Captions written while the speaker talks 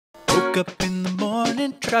Woke up in the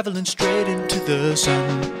morning, traveling straight into the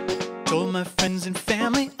sun. Told my friends and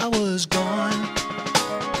family I was gone.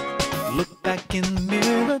 Looked back in the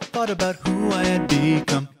mirror, thought about who I had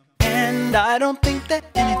become, and I don't think that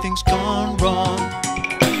anything's gone wrong.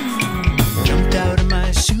 Jumped out of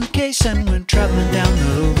my suitcase and went traveling down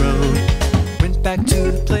the road. Went back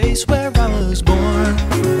to the place where I was born.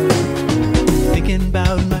 Thinking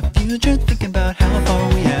about my future, thinking about how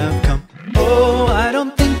far we have come. Oh, I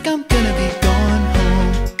don't think I'm gonna be going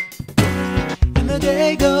home. And the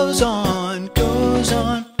day goes on, goes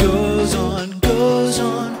on, goes on, goes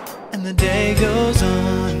on. And the day goes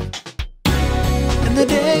on. And the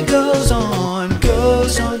day goes on,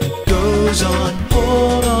 goes on, goes on.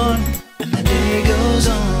 Hold on. And the day goes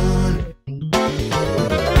on.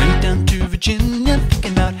 Went down to Virginia,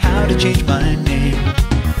 thinking about how to change my name,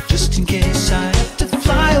 just in case I have to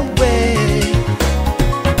fly away.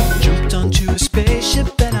 Jumped onto a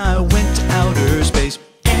spaceship and I went to outer space,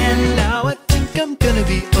 and now I think I'm gonna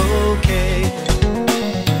be okay.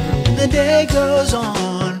 And the day goes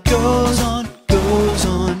on, goes on, goes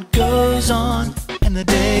on, goes on. And the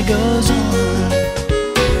day goes on.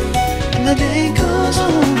 And the day goes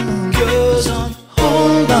on, goes on.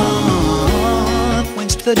 Hold on.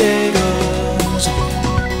 Whence the day goes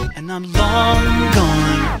on. And I'm long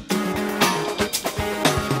gone.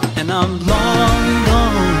 And I'm long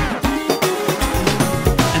gone.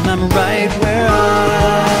 And I'm right where I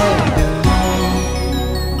belong.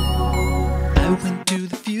 I went to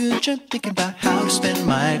the future, thinking about how to spend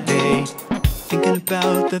my day, thinking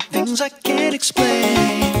about the things I can't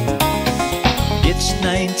explain. It's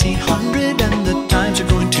 1900 and the times are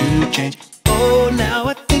going to change. Oh, now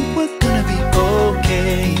I think we're gonna be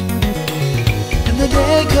okay. And the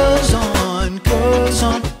day goes on, goes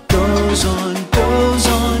on, goes on, goes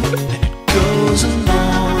on, and it goes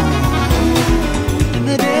along. And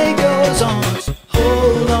the day goes on, so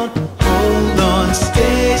hold on,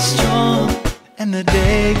 stay strong. And the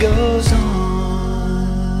day goes on.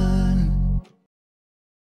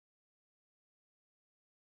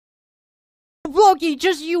 Vloggy,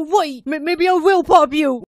 just you wait. Maybe I will pop you.